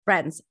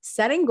Friends,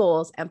 setting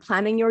goals and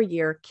planning your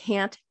year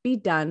can't be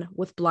done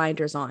with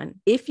blinders on.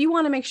 If you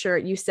want to make sure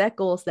you set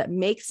goals that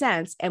make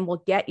sense and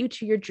will get you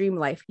to your dream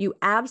life, you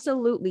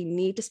absolutely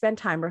need to spend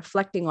time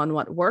reflecting on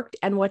what worked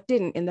and what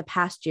didn't in the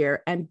past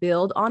year and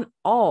build on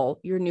all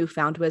your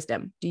newfound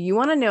wisdom. Do you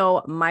want to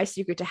know my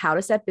secret to how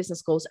to set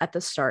business goals at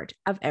the start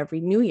of every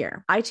new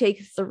year? I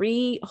take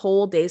 3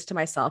 whole days to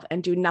myself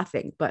and do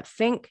nothing but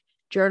think,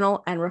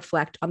 journal, and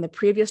reflect on the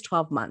previous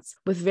 12 months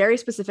with very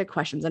specific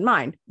questions in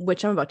mind,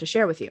 which I'm about to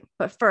share with you.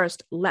 But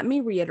first, let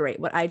me reiterate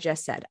what I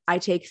just said. I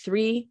take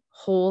 3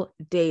 whole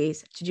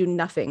days to do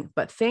nothing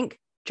but think,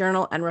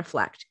 journal, and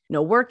reflect.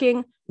 No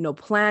working, no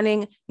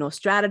planning, no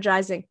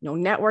strategizing, no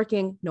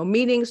networking, no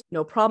meetings,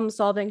 no problem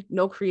solving,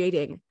 no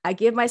creating. I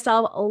give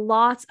myself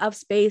lots of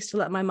space to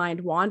let my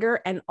mind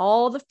wander and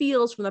all the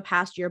feels from the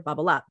past year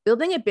bubble up.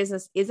 Building a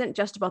business isn't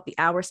just about the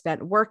hours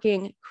spent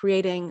working,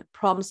 creating,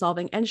 problem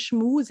solving, and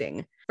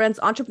schmoozing. Friends,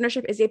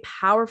 entrepreneurship is a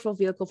powerful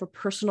vehicle for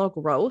personal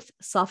growth,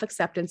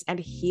 self-acceptance, and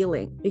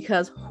healing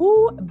because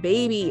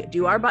baby,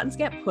 do our buttons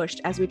get pushed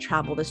as we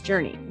travel this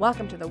journey.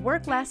 Welcome to the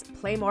Work Less,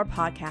 Play More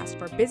podcast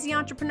for busy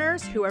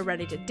entrepreneurs who are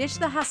ready to ditch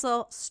the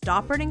hustle,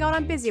 stop burning out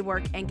on busy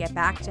work, and get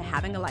back to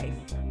having a life.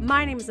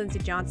 My name is Lindsay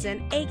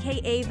Johnson,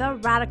 aka The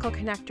Radical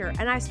Connector,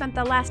 and I've spent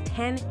the last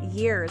 10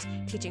 years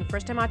teaching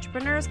first-time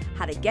entrepreneurs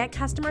how to get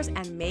customers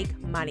and make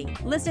money.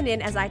 Listen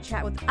in as I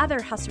chat with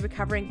other hustle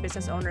recovering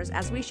business owners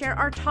as we share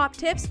our top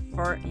tips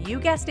for, you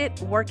guessed it,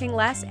 working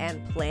less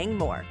and playing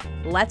more.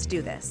 Let's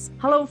do this.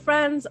 Hello,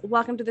 friends.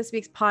 Welcome to this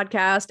week's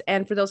podcast.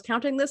 And for those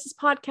counting, this is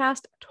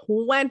podcast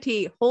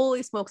 20.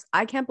 Holy smokes.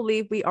 I can't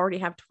believe we already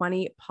have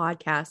 20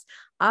 podcasts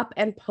up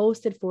and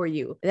posted for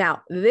you.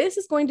 Now, this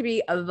is going to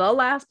be the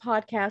last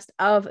podcast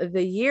of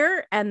the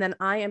year, and then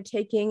I am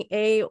taking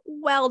a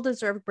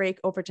well-deserved break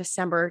over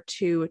December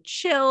to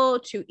chill,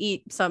 to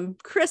eat some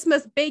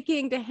Christmas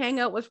baking, to hang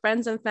out with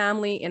friends and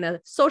family in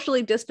a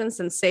socially distanced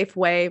and safe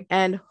way.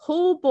 And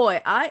oh boy,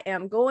 I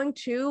am going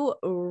to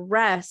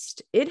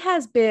rest. It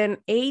has been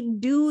a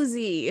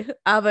doozy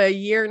of a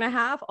year and a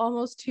half,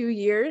 almost 2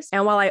 years.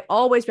 And while I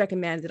always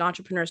recommend that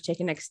entrepreneurs take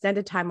an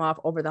extended time off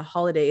over the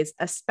holidays,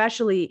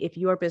 especially if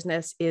your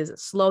business is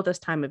slow this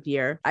time of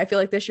year, I feel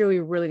like this year we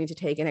really need to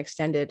take an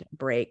extended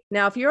break.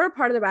 Now, if you're a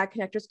part of the Rad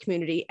Connectors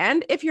community,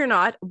 and if you're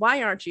not,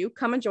 why aren't you?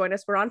 Come and join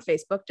us. We're on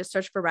Facebook. Just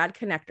search for Rad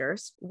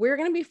Connectors. We're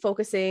going to be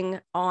focusing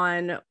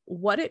on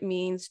what it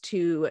means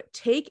to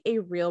take a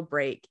real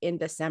break in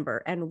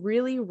December and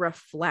really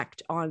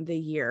reflect on the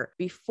year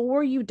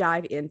before you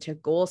dive into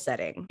goal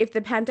setting. If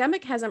the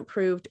pandemic hasn't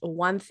proved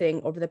one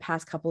thing over the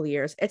past couple of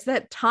years, it's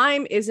that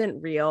time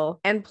isn't real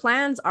and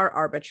plans are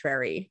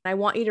arbitrary. I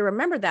want you to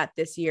remember that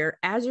this year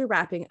as you're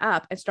wrapping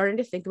up and starting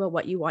to think about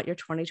what you want your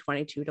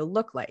 2022 to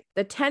look like.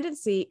 The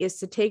tendency is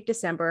to take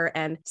December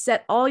and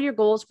set all your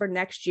goals for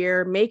next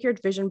year, make your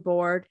vision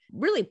board,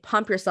 really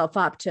pump yourself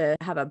up to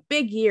have a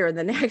big year in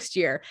the next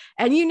year.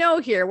 And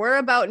here, we're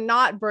about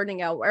not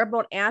burning out. We're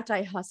about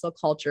anti-hustle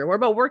culture. We're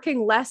about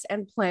working less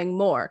and playing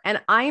more.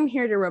 And I am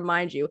here to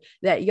remind you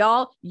that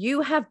y'all,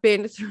 you have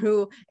been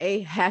through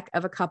a heck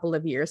of a couple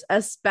of years,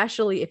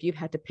 especially if you've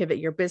had to pivot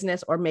your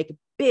business or make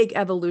big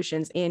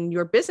evolutions in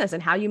your business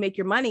and how you make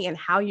your money and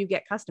how you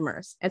get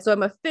customers. And so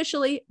I'm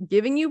officially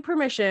giving you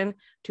permission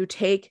to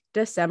take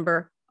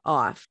December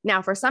off.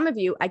 Now, for some of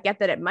you, I get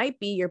that it might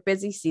be your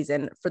busy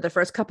season for the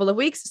first couple of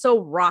weeks, so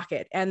rock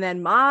it. And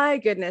then, my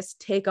goodness,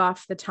 take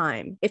off the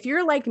time. If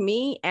you're like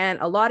me and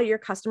a lot of your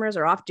customers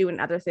are off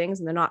doing other things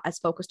and they're not as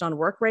focused on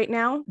work right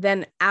now,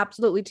 then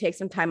absolutely take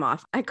some time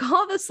off. I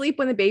call the sleep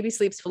when the baby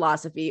sleeps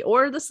philosophy,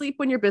 or the sleep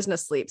when your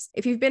business sleeps.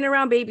 If you've been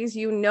around babies,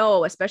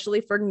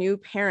 especially for new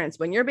parents,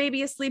 when your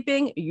baby is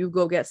sleeping, you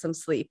go get some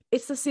sleep.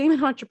 It's the same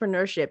in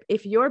entrepreneurship.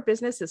 If your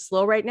business is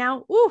slow right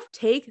now,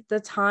 take the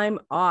time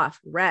off,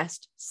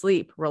 rest,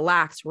 sleep,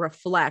 relax,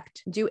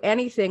 reflect, do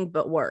anything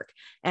but work.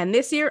 And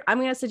this year, I'm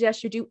going to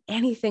suggest you do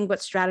anything but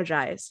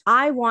strategize.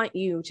 I want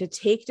you to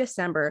take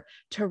December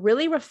to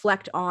really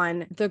reflect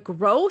on the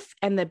growth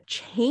and the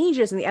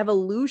changes and the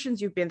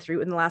evolutions you've been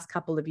through in the last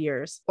couple of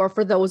years, or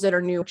for those that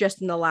are new,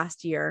 just in the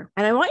last year.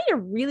 And I want you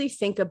to really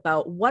think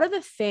about what are the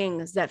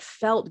things that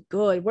felt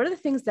good? What are the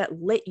things that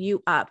lit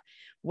you up?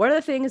 What are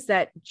the things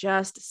that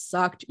just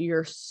sucked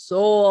your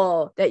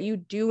soul that you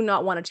do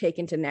not want to take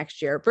into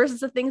next year versus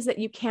the things that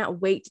you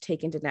can't wait to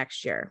take into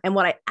next year? And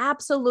what I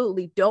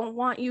absolutely don't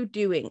want you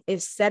doing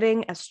is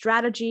setting a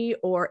strategy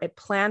or a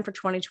plan for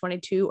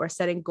 2022 or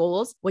setting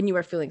goals when you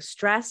are feeling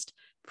stressed,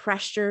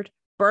 pressured,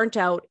 burnt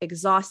out,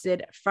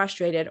 exhausted,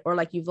 frustrated, or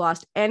like you've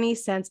lost any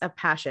sense of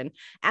passion.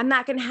 And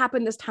that can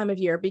happen this time of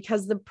year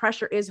because the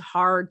pressure is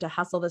hard to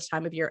hustle this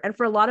time of year. And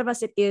for a lot of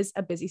us, it is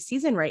a busy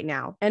season right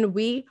now, and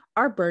we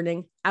are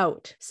burning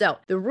out. So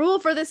the rule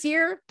for this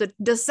year, the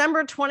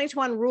December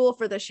 2021 rule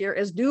for this year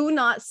is do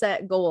not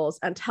set goals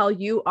until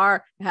you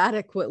are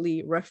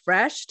adequately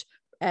refreshed,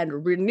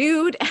 and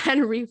renewed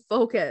and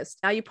refocused.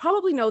 Now, you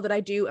probably know that I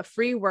do a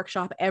free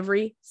workshop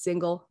every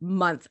single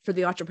month for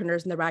the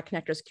entrepreneurs in the Rad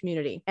Connectors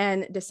community.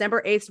 And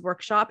December 8th's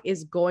workshop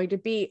is going to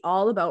be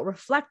all about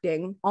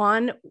reflecting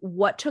on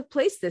what took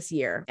place this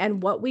year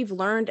and what we've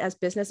learned as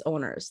business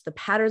owners, the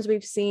patterns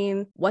we've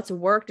seen, what's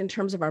worked in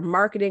terms of our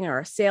marketing or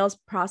our sales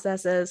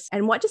processes,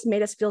 and what just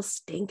made us feel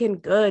stinking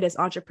good as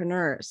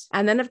entrepreneurs.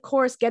 And then, of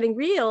course, getting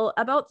real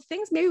about the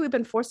things maybe we've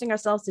been forcing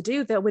ourselves to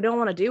do that we don't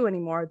want to do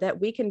anymore, that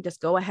we can just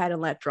go ahead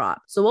and let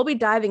drop. So we'll be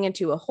diving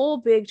into a whole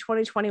big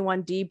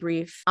 2021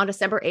 debrief on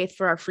December 8th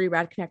for our free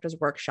Rad Connectors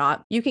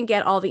workshop. You can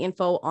get all the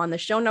info on the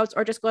show notes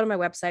or just go to my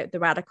website,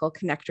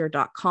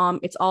 theradicalconnector.com.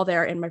 It's all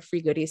there in my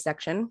free goodies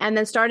section. And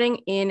then starting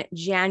in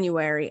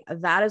January,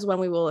 that is when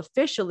we will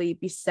officially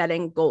be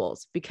setting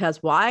goals.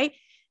 Because why?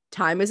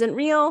 Time isn't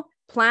real.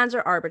 Plans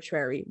are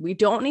arbitrary. We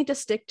don't need to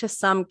stick to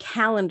some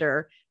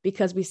calendar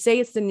because we say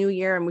it's the new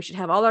year and we should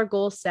have all our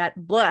goals set.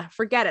 Blah,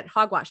 forget it.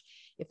 Hogwash.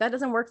 If that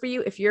doesn't work for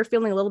you, if you're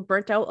feeling a little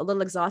burnt out, a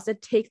little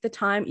exhausted, take the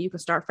time. You can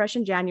start fresh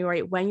in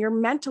January when you're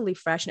mentally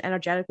fresh and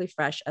energetically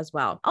fresh as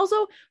well.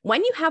 Also,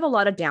 when you have a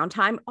lot of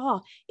downtime,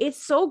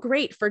 it's so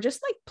great for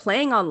just like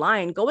playing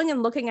online, going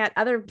and looking at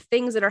other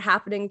things that are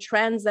happening,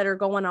 trends that are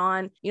going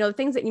on, the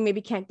things that you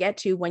maybe can't get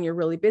to when you're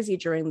really busy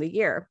during the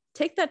year.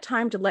 Take that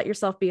time to let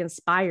yourself be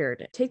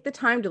inspired. Take the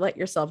time to let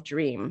yourself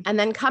dream. And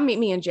then come meet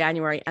me in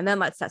January, and then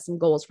let's set some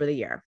goals for the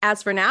year.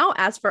 As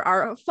for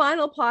our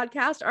final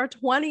podcast, our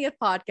 20th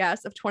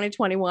podcast of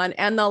 2021,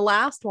 and the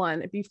last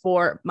one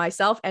before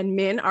myself and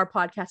Min, our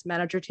podcast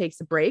manager,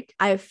 takes a break,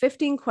 I have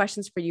 15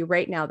 questions for you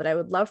right now that I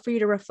would love for you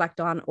to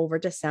reflect on over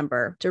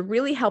December to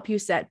really help you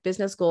set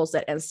business goals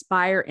that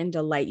inspire and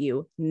delight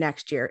you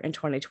next year in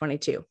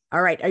 2022.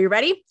 All right, are you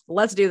ready?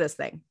 Let's do this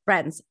thing.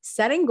 Friends,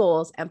 setting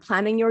goals and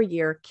planning your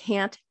year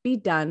can't be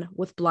done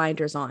with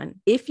blinders on.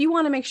 If you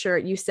want to make sure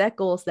you set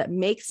goals that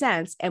make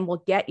sense and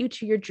will get you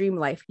to your dream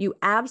life, you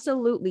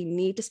absolutely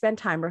need to spend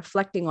time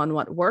reflecting on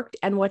what worked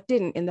and what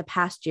didn't in the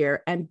past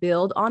year and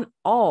build on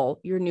all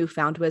your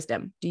newfound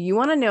wisdom. Do you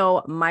want to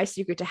know my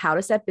secret to how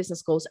to set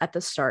business goals at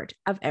the start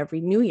of every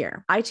new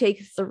year? I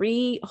take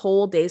 3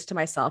 whole days to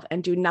myself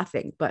and do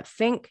nothing but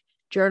think,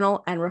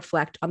 journal, and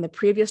reflect on the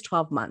previous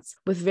 12 months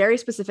with very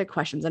specific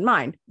questions in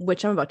mind,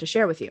 which I'm about to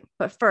share with you.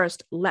 But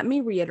first, let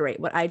me reiterate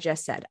what I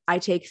just said. I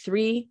take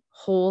 3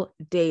 whole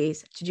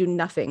days to do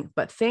nothing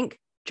but think,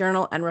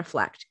 journal, and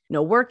reflect.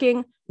 No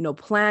working, no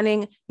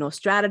planning, no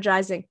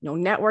strategizing, no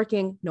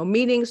networking, no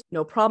meetings,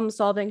 no problem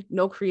solving,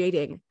 no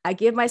creating. I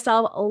give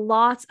myself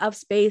lots of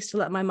space to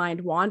let my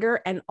mind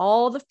wander and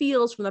all the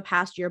feels from the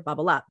past year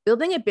bubble up.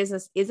 Building a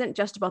business isn't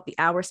just about the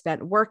hours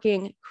spent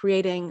working,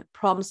 creating,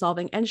 problem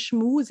solving, and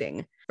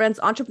schmoozing. Friends,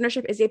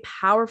 entrepreneurship is a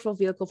powerful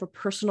vehicle for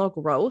personal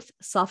growth,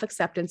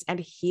 self-acceptance, and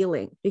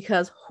healing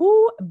because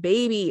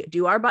baby,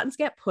 do our buttons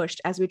get pushed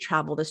as we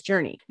travel this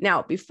journey.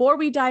 Now, before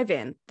we dive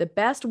in, the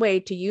best way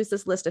to use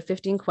this list of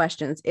 15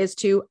 questions is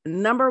to,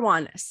 number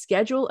 1,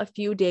 schedule a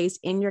few days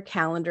in your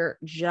calendar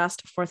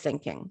just for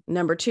thinking.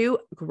 Number 2,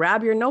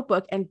 grab your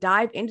notebook and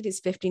dive into these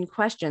 15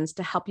 questions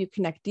to help you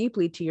connect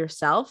deeply to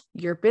yourself,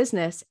 your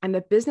business, and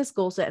the business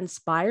goals that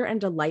inspire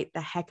and delight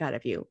the heck out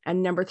of you.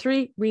 And number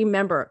 3,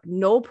 remember,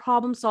 no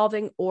problem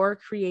solving or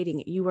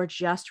creating. You are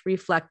just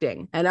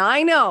reflecting. And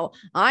I know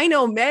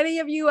many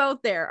of you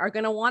out there are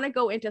going to want to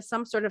go into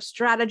some sort of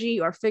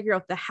strategy or figure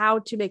out the how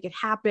to make it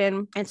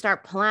happen and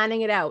start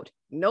planning it out.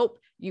 Nope.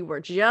 You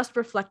were just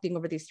reflecting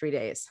over these 3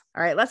 days.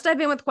 All right, let's dive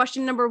in with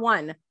question number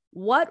 1.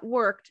 What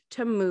worked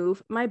to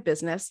move my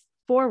business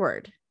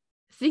forward?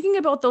 Thinking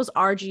about those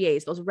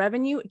RGAs, those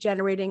revenue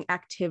generating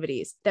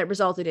activities that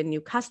resulted in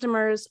new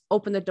customers,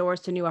 opened the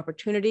doors to new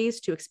opportunities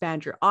to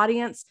expand your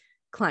audience,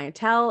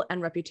 clientele,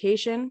 and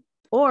reputation,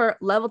 or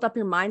leveled up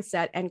your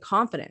mindset and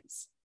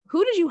confidence.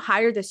 Who did you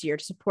hire this year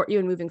to support you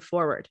in moving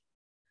forward?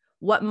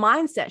 What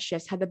mindset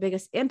shifts had the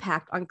biggest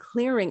impact on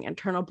clearing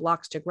internal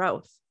blocks to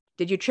growth?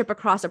 Did you trip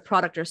across a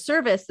product or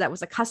service that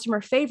was a customer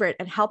favorite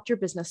and helped your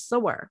business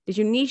soar? Did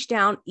you niche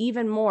down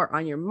even more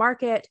on your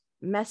market,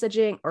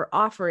 messaging, or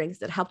offerings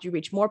that helped you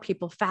reach more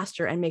people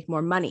faster and make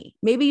more money?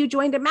 Maybe you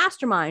joined a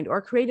mastermind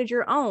or created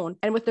your own,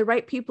 and with the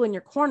right people in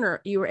your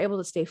corner, you were able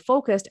to stay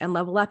focused and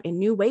level up in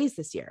new ways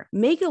this year.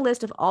 Make a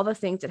list of all the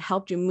things that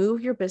helped you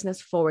move your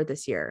business forward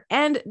this year,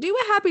 and do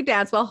a happy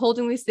dance while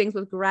holding these things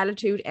with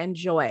gratitude and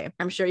joy.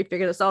 I'm sure you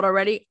figured this out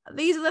already.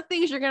 These are the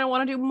things you're going to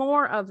want to do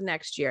more of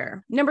next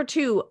year. Number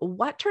 2,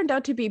 what turned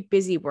out to be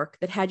busy work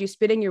that had you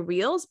spinning your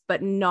wheels,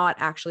 but not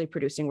actually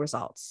producing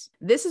results?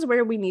 This is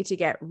where we need to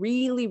get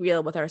really real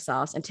with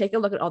ourselves and take a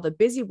look at all the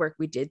busy work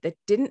we did that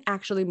didn't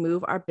actually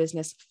move our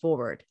business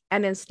forward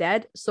and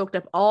instead soaked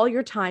up all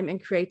your time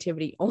and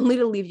creativity only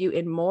to leave you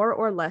in more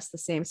or less the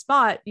same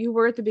spot you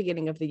were at the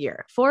beginning of the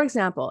year. For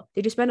example,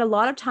 did you spend a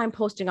lot of time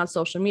posting on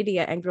social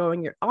media and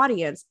growing your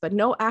audience, but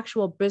no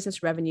actual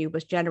business revenue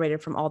was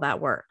generated from all that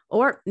work?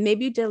 Or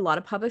maybe you did a lot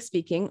of public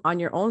speaking on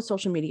your own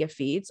social media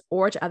feeds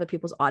or to other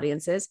people's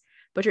audiences,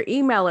 but your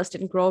email list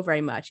didn't grow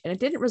very much and it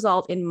didn't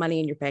result in money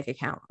in your bank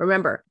account.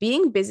 Remember,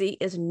 being busy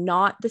is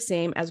not the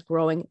same as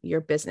growing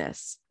your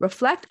business.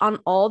 Reflect on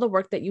all the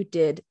work that you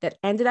did that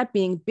ended up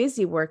being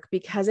busy work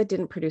because it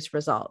didn't produce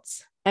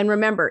results. And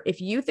remember,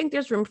 if you think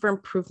there's room for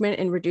improvement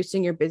in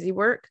reducing your busy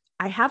work,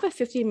 I have a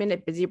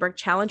 15-minute busy work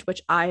challenge,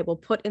 which I will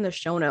put in the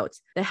show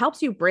notes, that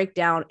helps you break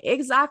down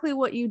exactly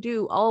what you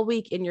do all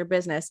week in your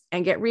business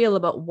and get real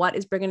about what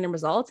is bringing in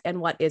results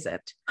and what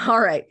isn't. All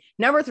right.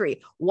 Number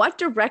 3, what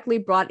directly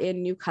brought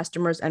in new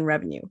customers and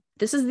revenue?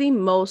 This is the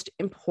most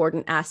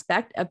important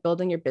aspect of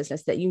building your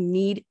business that you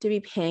need to be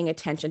paying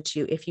attention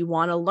to if you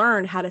want to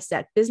learn how to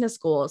set business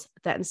goals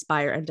that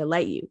inspire and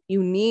delight you.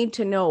 You need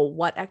to know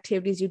what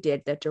activities you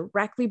did that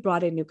directly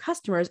brought in new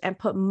customers and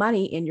put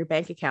money in your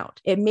bank account.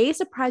 It may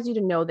surprise you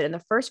to know that in the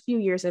first few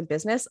years in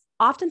business,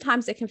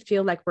 oftentimes it can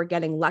feel like we're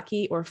getting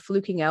lucky or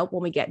fluking out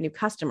when we get new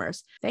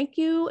customers. Thank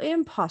you,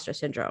 imposter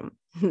syndrome.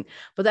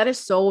 But that is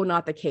so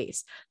not the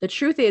case. The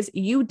truth is,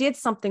 you did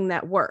something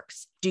that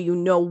works. Do you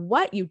know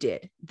what you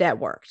did that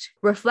worked?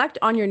 Reflect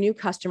on your new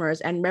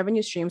customers and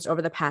revenue streams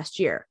over the past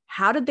year.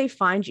 How did they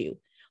find you?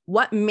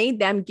 What made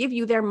them give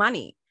you their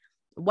money?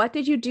 What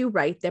did you do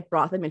right that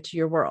brought them into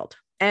your world?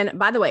 And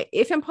by the way,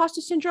 if imposter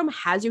syndrome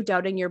has you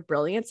doubting your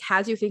brilliance,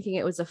 has you thinking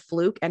it was a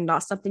fluke and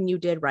not something you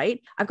did right,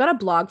 I've got a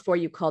blog for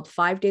you called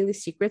 5 Daily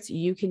Secrets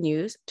you can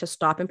use to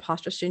stop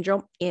imposter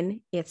syndrome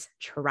in its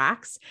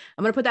tracks.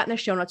 I'm going to put that in the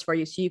show notes for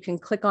you so you can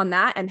click on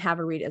that and have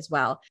a read as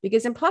well,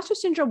 because imposter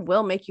syndrome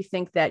will make you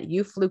think that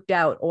you fluked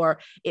out or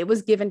it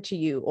was given to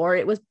you or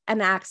it was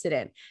an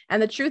accident. And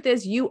the truth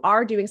is, you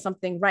are doing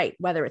something right,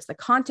 whether it's the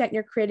content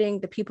you're creating,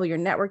 the people you're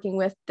networking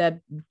with,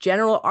 the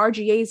general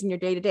RGAs in your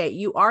day-to-day,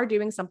 you are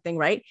doing something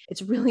right.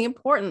 It's really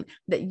important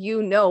that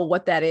you know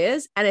what that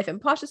is. And if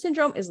imposter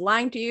syndrome is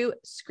lying to you,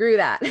 screw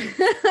that.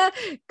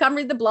 Come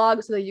read the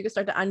blog so that you can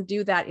start to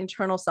undo that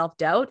internal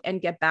self-doubt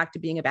and get back to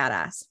being a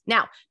badass.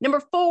 Now,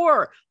 number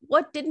 4,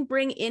 what didn't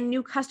bring in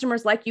new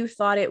customers like you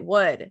thought it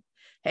would?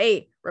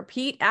 Hey,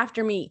 repeat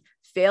after me.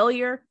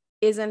 Failure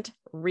isn't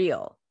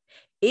real.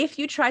 If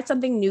you tried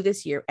something new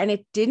this year and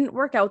it didn't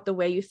work out the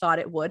way you thought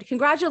it would,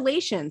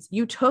 congratulations.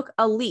 You took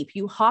a leap.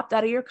 You hopped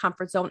out of your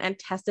comfort zone and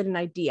tested an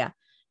idea.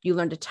 You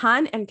learned a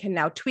ton and can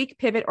now tweak,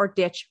 pivot, or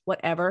ditch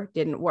whatever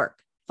didn't work.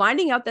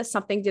 Finding out that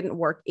something didn't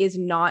work is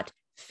not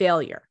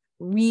failure,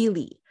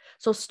 really.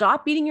 So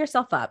stop beating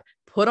yourself up,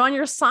 put on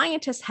your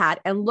scientist hat,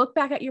 and look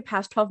back at your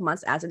past 12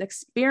 months as an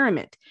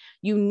experiment.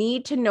 You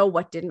need to know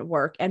what didn't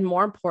work and,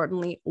 more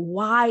importantly,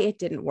 why it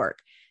didn't work.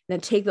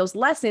 Then take those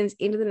lessons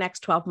into the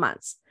next 12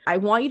 months. I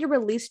want you to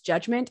release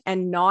judgment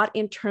and not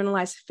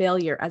internalize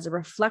failure as a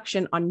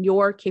reflection on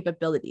your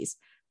capabilities.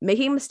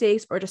 Making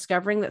mistakes or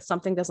discovering that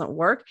something doesn't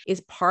work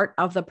is part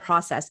of the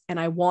process, and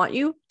I want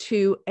you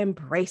to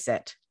embrace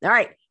it. All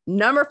right,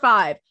 number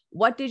 5,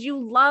 what did you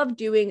love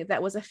doing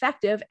that was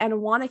effective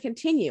and want to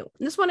continue?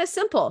 And this one is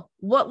simple.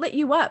 What lit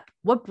you up?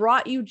 What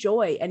brought you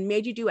joy and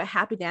made you do a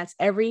happy dance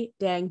every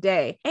dang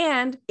day?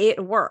 And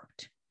it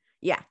worked.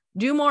 Yeah,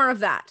 do more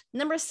of that.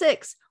 Number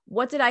 6,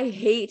 what did I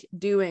hate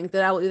doing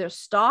that I will either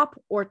stop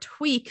or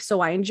tweak so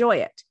I enjoy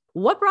it?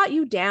 What brought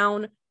you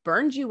down,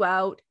 burned you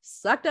out,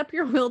 sucked up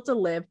your will to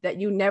live that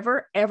you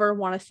never, ever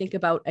want to think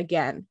about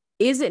again?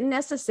 Is it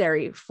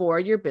necessary for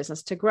your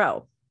business to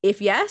grow? If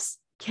yes,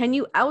 can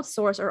you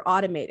outsource or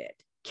automate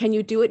it? Can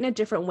you do it in a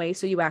different way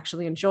so you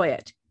actually enjoy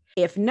it?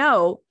 If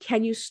no,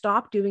 can you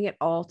stop doing it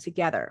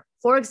altogether?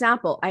 For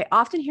example, I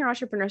often hear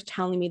entrepreneurs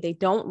telling me they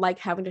don't like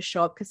having to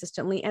show up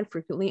consistently and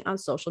frequently on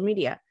social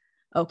media.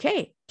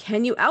 Okay,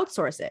 can you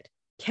outsource it?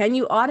 Can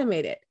you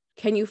automate it?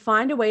 Can you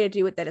find a way to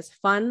do it that is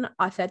fun,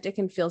 authentic,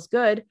 and feels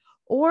good?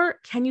 Or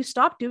can you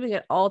stop doing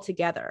it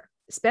altogether?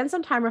 Spend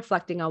some time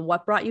reflecting on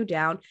what brought you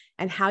down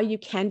and how you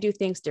can do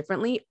things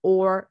differently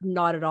or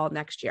not at all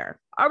next year.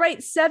 All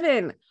right,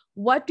 7,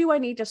 what do I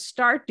need to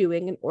start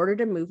doing in order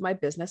to move my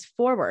business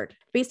forward?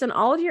 Based on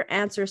all of your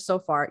answers so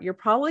far, you're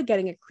probably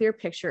getting a clear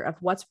picture of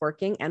what's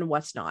working and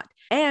what's not,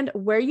 and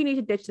where you need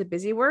to ditch the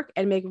busy work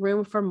and make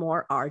room for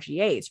more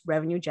RGAs,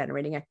 revenue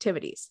generating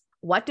activities.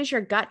 What does your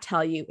gut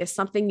tell you is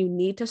something you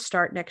need to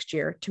start next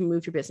year to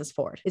move your business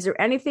forward? Is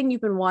there anything you've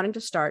been wanting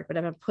to start but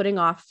have been putting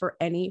off for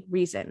any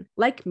reason?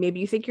 Like maybe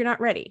you think you're not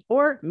ready,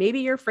 or maybe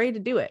you're afraid to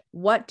do it.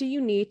 What do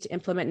you need to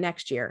implement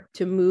next year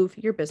to move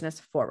your business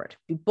forward?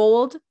 Be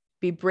bold,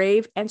 be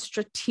brave, and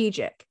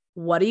strategic.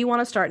 What do you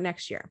want to start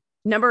next year?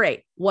 Number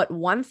 8, what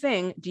one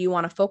thing do you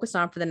want to focus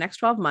on for the next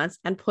 12 months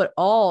and put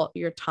all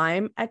your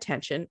time,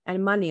 attention,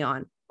 and money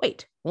on?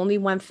 Wait, only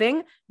one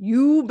thing?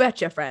 You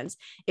betcha, friends.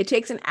 It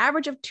takes an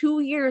average of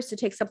 2 years to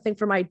take something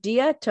from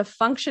idea to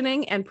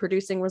functioning and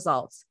producing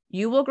results.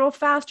 You will grow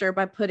faster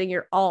by putting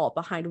your all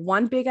behind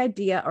one big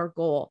idea or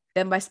goal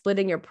than by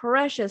splitting your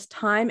precious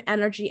time,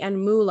 energy,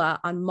 and moolah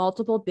on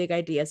multiple big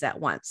ideas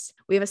at once.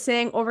 We have a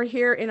saying over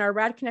here in our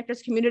Rad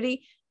Connectors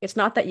community. It's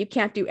not that you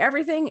can't do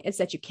everything, it's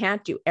that you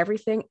can't do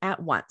everything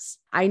at once.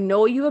 I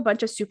know you have a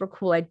bunch of super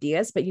cool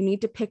ideas, but you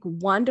need to pick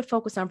one to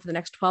focus on for the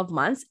next 12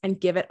 months and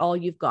give it all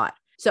you've got.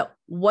 So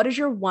what is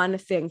your one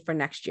thing for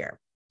next year?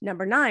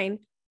 Number 9,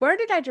 Where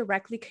did I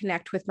directly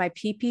connect with my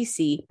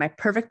PPC, my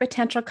perfect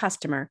potential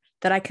customer,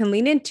 that I can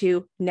lean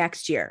into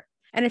next year?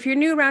 And if you're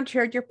new around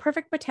here, your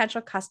perfect potential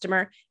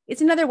customer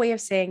is another way of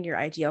saying your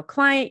ideal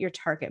client, your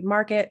target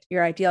market,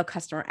 your ideal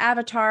customer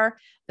avatar,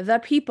 the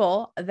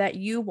people that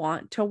you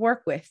want to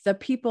work with, the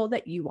people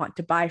that you want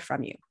to buy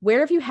from you.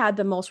 Where have you had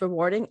the most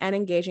rewarding and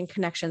engaging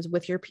connections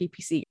with your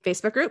PPC?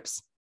 Facebook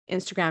groups,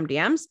 Instagram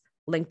DMs,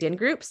 LinkedIn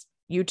groups,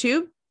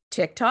 YouTube,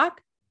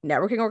 TikTok,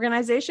 networking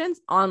organizations,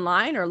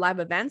 online or live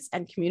events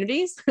and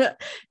communities.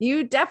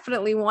 You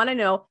definitely want to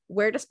know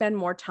where to spend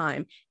more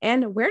time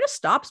and where to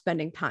stop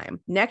spending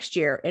time next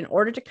year in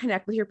order to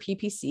connect with your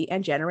PPC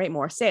and generate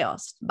more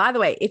sales. By the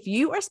way, if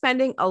you are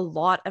spending a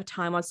lot of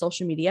time on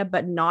social media,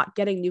 but not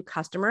getting new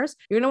customers,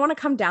 you're going to want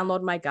to come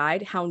download my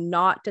guide, How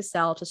Not to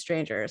Sell to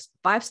Strangers,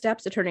 5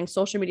 steps to turning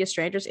social media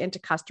strangers into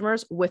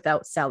customers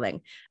without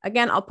selling.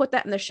 Again, I'll put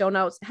that in the show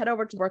notes. Head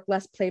over to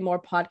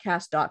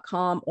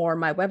worklessplaymorepodcast.com or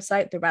my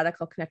website,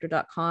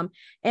 theradicalconnector.com,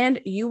 and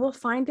you will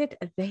find it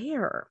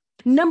there.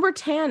 Number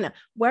 10,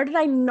 where did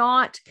I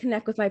not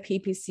connect with my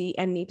PPC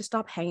and need to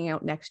stop hanging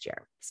out next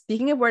year?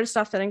 Speaking of where to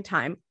stop spending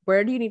time,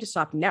 where do you need to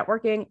stop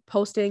networking,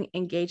 posting,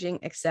 engaging,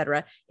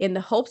 etc., in the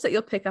hopes that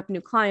you'll pick up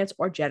new clients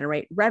or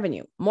generate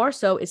revenue? More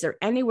so, is there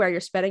anywhere you're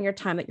spending your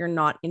time that you're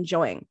not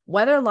enjoying?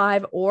 Whether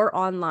live or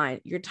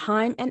online, your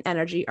time and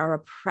energy are a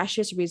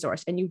precious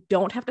resource, and you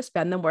don't have to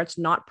spend them where it's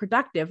not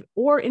productive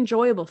or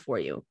enjoyable for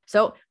you.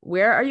 So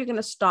where are you going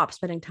to stop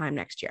spending time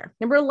next year?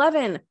 Number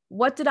 11,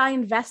 what did I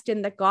invest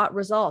in that got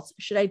results?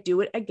 Should I do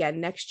it again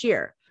next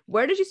year?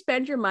 Where did you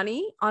spend your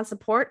money on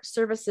support,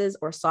 services,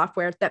 or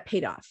software that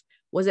paid off?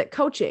 Was it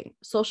coaching,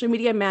 social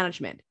media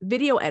management,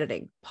 video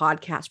editing,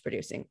 podcast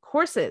producing,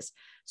 courses,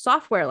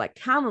 software like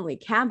Calendly,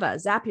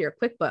 Canva, Zapier,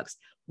 QuickBooks,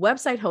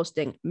 website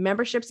hosting,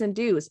 memberships and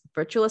dues,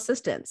 virtual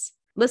assistants?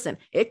 Listen,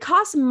 it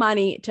costs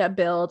money to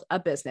build a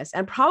business,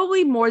 and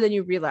probably more than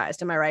you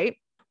realized. Am I right?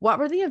 What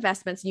were the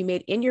investments you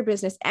made in your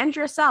business and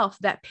yourself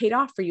that paid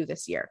off for you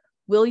this year?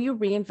 Will you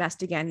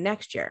reinvest again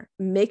next year?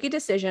 Make a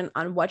decision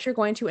on what you're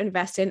going to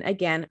invest in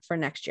again for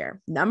next year.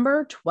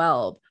 Number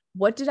 12,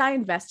 what did I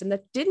invest in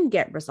that didn't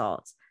get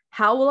results?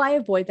 How will I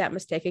avoid that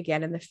mistake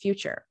again in the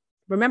future?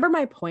 Remember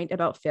my point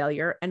about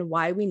failure and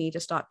why we need to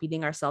stop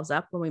beating ourselves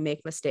up when we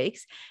make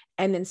mistakes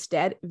and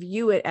instead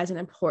view it as an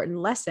important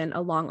lesson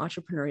along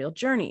entrepreneurial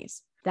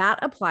journeys. That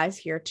applies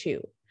here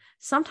too.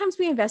 Sometimes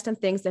we invest in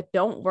things that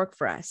don't work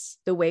for us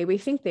the way we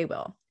think they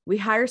will. We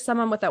hire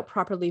someone without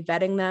properly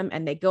vetting them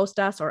and they ghost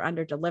us or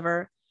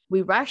underdeliver.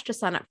 We rush to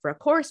sign up for a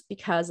course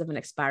because of an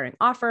expiring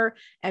offer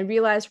and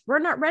realize we're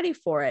not ready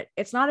for it.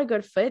 It's not a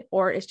good fit,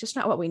 or it's just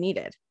not what we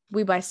needed.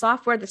 We buy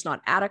software that's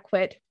not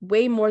adequate,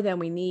 way more than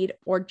we need,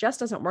 or just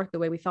doesn't work the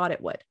way we thought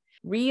it would.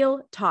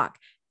 Real talk.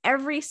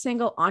 Every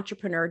single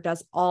entrepreneur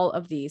does all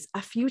of these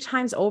a few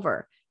times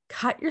over.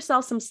 Cut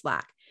yourself some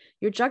slack.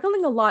 You're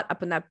juggling a lot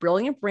up in that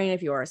brilliant brain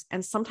of yours,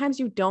 and sometimes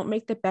you don't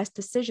make the best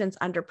decisions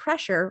under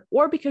pressure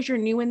or because you're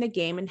new in the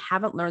game and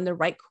haven't learned the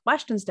right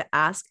questions to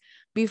ask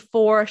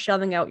before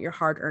shelling out your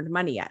hard-earned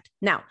money yet.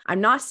 Now,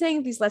 I'm not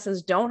saying these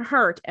lessons don't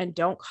hurt and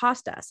don't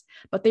cost us,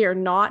 but they are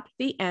not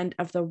the end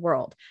of the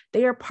world.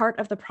 They are part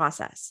of the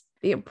process.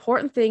 The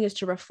important thing is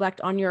to reflect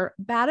on your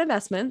bad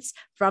investments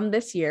from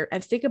this year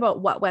and think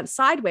about what went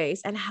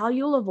sideways and how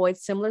you'll avoid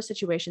similar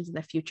situations in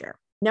the future.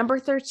 Number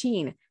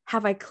 13,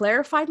 have I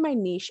clarified my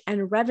niche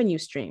and revenue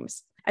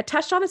streams? I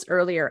touched on this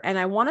earlier, and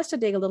I want us to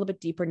dig a little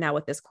bit deeper now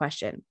with this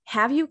question.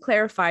 Have you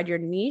clarified your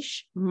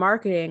niche,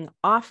 marketing,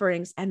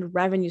 offerings, and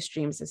revenue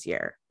streams this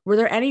year? Were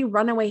there any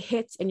runaway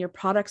hits in your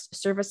products,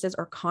 services,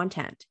 or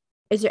content?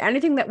 Is there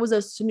anything that was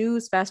a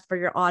snooze fest for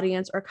your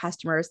audience or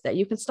customers that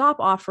you can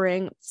stop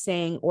offering,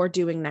 saying, or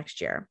doing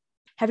next year?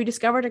 Have you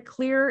discovered a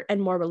clear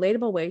and more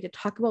relatable way to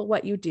talk about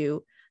what you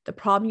do, the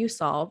problem you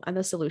solve, and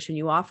the solution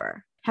you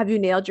offer? Have you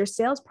nailed your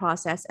sales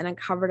process and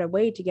uncovered a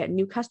way to get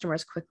new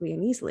customers quickly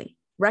and easily?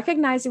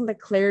 Recognizing the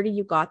clarity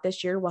you got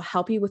this year will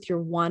help you with your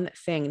one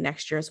thing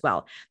next year as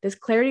well. This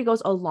clarity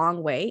goes a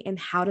long way in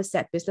how to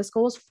set business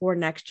goals for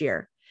next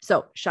year.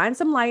 So shine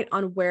some light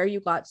on where you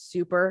got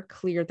super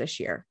clear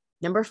this year.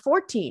 Number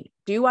 14,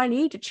 do I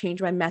need to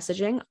change my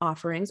messaging,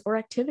 offerings, or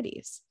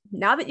activities?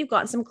 Now that you've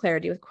gotten some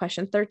clarity with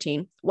question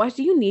 13, what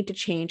do you need to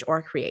change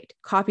or create?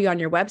 Copy on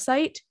your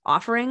website,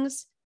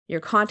 offerings,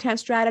 your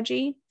content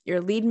strategy, your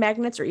lead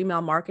magnets or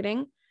email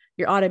marketing,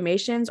 your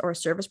automations or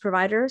service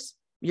providers,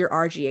 your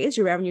RGAs,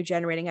 your revenue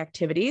generating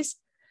activities,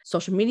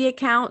 social media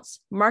accounts,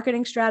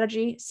 marketing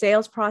strategy,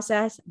 sales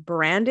process,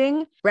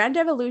 branding. Brand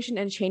evolution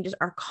and changes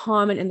are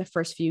common in the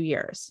first few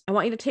years. I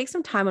want you to take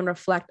some time and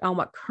reflect on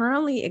what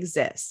currently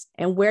exists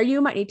and where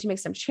you might need to make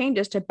some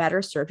changes to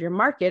better serve your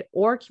market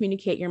or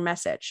communicate your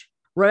message.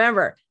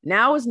 Remember,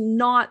 now is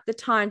not the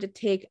time to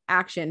take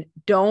action.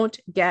 Don't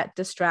get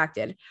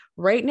distracted.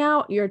 Right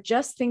now, you're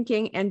just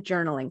thinking and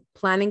journaling.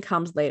 Planning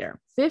comes later.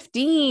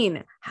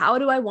 15, how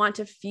do I want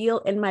to feel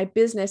in my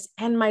business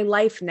and my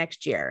life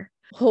next year?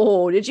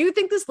 Oh, did you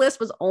think this list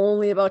was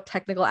only about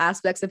technical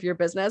aspects of your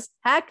business?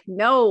 Heck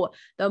no.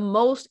 The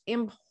most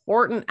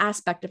important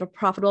aspect of a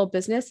profitable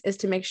business is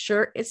to make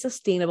sure it's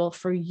sustainable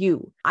for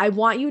you. I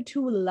want you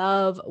to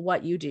love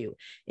what you do.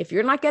 If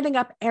you're not getting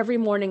up every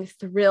morning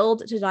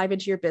thrilled to dive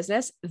into your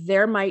business,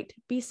 there might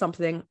be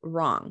something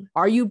wrong.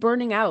 Are you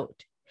burning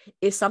out?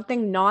 Is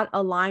something not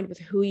aligned with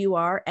who you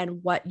are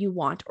and what you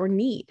want or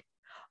need?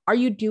 Are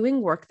you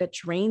doing work that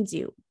drains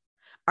you?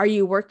 Are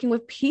you working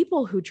with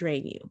people who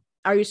drain you?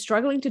 Are you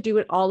struggling to do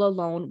it all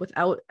alone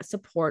without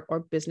support or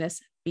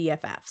business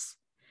BFFs?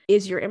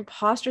 Is your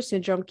imposter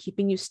syndrome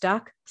keeping you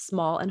stuck,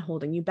 small, and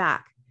holding you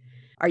back?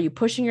 Are you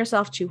pushing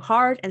yourself too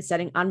hard and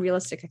setting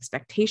unrealistic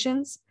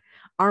expectations?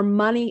 Are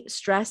money,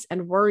 stress,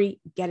 and worry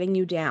getting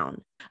you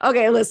down?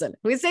 Okay, listen,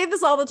 we say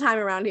this all the time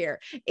around here.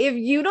 If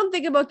you don't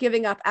think about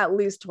giving up at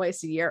least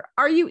twice a year,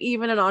 are you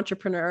even an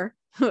entrepreneur?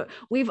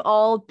 We've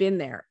all been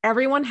there.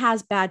 Everyone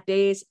has bad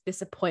days,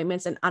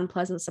 disappointments, and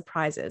unpleasant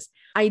surprises.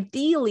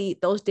 Ideally,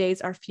 those days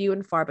are few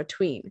and far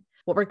between.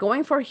 What we're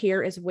going for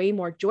here is way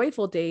more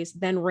joyful days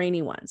than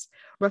rainy ones.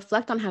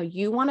 Reflect on how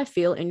you want to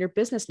feel in your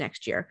business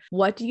next year.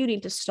 What do you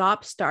need to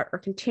stop, start, or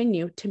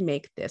continue to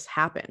make this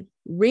happen?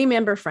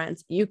 Remember,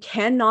 friends, you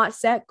cannot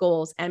set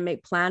goals and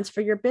make plans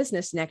for your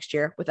business next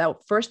year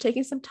without first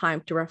taking some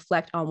time to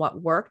reflect on what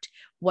worked,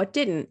 what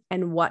didn't,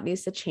 and what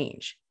needs to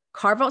change.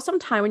 Carve out some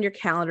time in your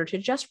calendar to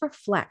just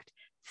reflect,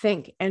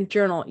 think, and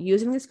journal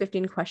using these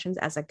 15 questions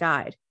as a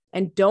guide.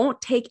 And don't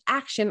take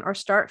action or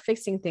start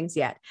fixing things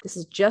yet. This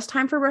is just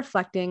time for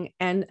reflecting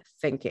and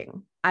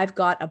thinking. I've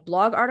got a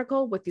blog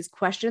article with these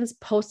questions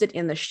posted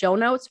in the show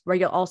notes, where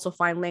you'll also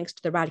find links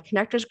to the Rad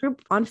Connectors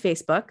group on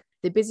Facebook,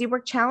 the Busy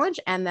Work Challenge,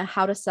 and the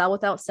How to Sell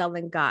Without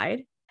Selling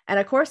guide. And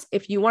of course,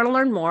 if you want to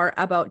learn more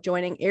about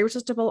joining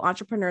Irresistible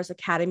Entrepreneurs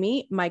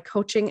Academy, my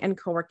coaching and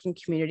co-working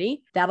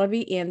community, that'll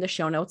be in the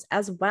show notes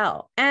as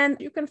well. And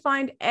you can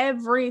find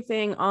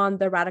everything on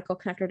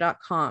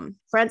theradicalconnector.com.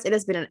 Friends, it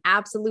has been an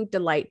absolute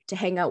delight to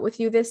hang out with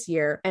you this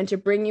year and to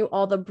bring you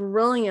all the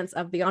brilliance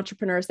of the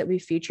entrepreneurs that we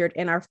featured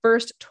in our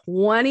first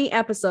 20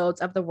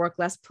 episodes of the Work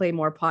Less, Play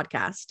More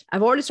podcast.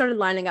 I've already started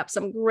lining up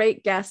some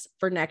great guests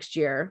for next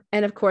year.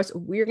 And of course,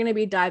 we're going to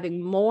be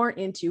diving more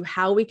into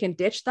how we can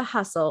ditch the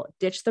hustle,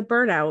 ditch the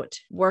burnout,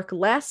 work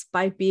less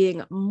by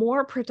being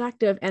more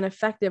productive and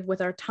effective with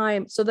our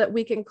time so that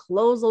we can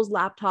close those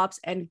laptops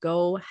and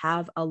go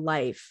have a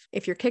life.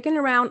 If you're kicking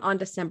around on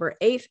December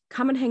 8th,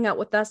 come and hang out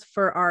with us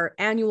for our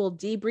annual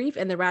debrief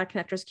in the Rad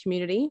Connectors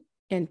community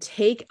and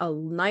take a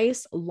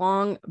nice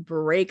long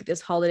break this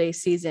holiday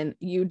season.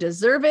 You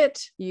deserve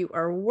it. You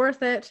are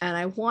worth it. And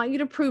I want you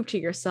to prove to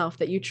yourself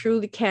that you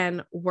truly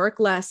can work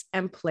less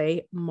and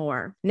play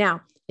more.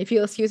 Now, if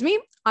you'll excuse me,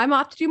 I'm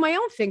off to do my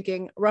own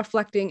thinking,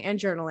 reflecting, and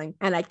journaling,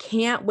 and I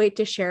can't wait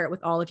to share it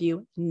with all of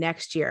you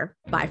next year.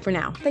 Bye for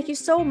now. Thank you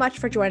so much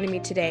for joining me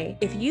today.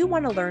 If you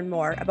want to learn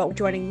more about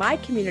joining my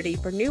community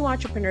for new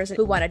entrepreneurs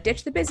who want to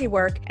ditch the busy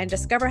work and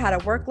discover how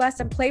to work less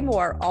and play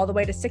more all the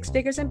way to 6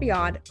 figures and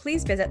beyond,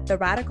 please visit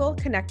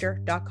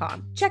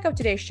theradicalconnector.com. Check out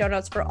today's show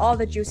notes for all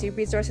the juicy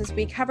resources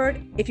we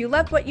covered. If you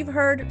loved what you've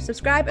heard,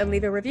 subscribe and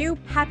leave a review.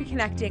 Happy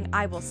connecting.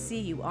 I will see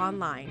you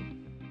online.